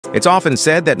It's often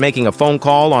said that making a phone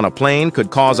call on a plane could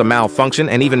cause a malfunction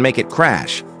and even make it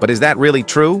crash. But is that really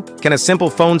true? Can a simple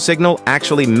phone signal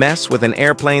actually mess with an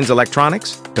airplane's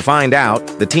electronics? To find out,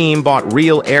 the team bought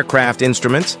real aircraft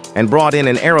instruments and brought in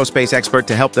an aerospace expert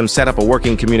to help them set up a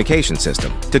working communication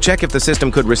system. To check if the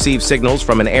system could receive signals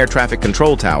from an air traffic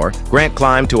control tower, Grant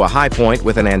climbed to a high point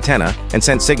with an antenna and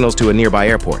sent signals to a nearby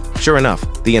airport. Sure enough,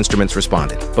 the instruments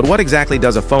responded. But what exactly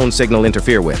does a phone signal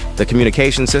interfere with? The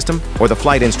communication system or the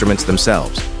flight instruments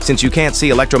themselves? Since you can't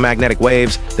see electromagnetic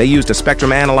waves, they used a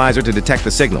spectrum analyzer to detect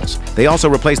the signals. They also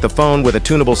replaced the phone with a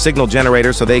tunable signal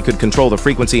generator so they could control the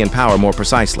frequency and power more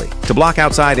precisely. To block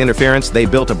outside interference, they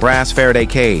built a brass Faraday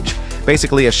cage,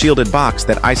 basically a shielded box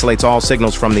that isolates all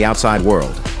signals from the outside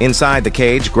world. Inside the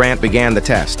cage, Grant began the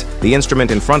test. The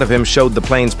instrument in front of him showed the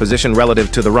plane's position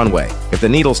relative to the runway. If the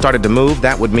needle started to move,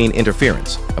 that would mean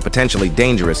interference, a potentially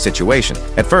dangerous situation.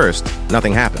 At first,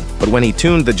 nothing happened, but when he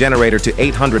tuned the generator to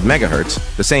 800 megahertz,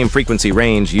 the same frequency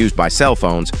range used by cell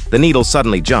phones, the needle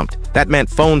suddenly jumped. That meant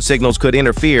phone signals could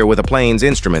interfere with a plane's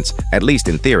instruments, at least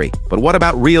in theory. But what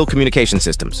about real communication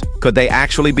systems? Could they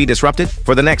actually be disrupted?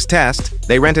 For the next test,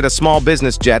 they rented a small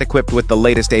business jet equipped with the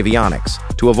latest avionics.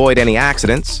 To avoid any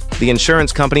accidents, the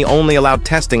insurance company only allowed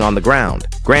testing on the ground.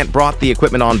 Grant brought the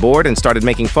equipment on board and started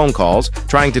making phone calls,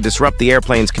 trying to disrupt the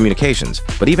airplane's communications.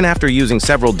 But even after using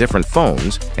several different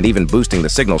phones, and even boosting the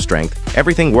signal strength,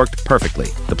 everything worked perfectly.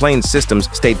 The plane's systems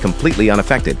stayed completely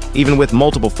unaffected, even with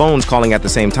multiple phones calling at the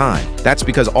same time. That's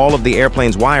because all of the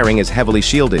airplane's wiring is heavily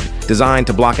shielded, designed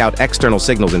to block out external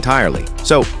signals entirely.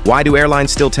 So, why do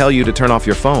airlines still tell you to turn off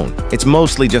your phone? It's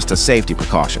mostly just a safety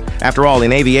precaution. After all,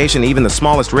 in aviation, even the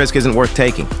smallest risk isn't worth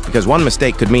taking, because one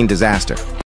mistake could mean disaster.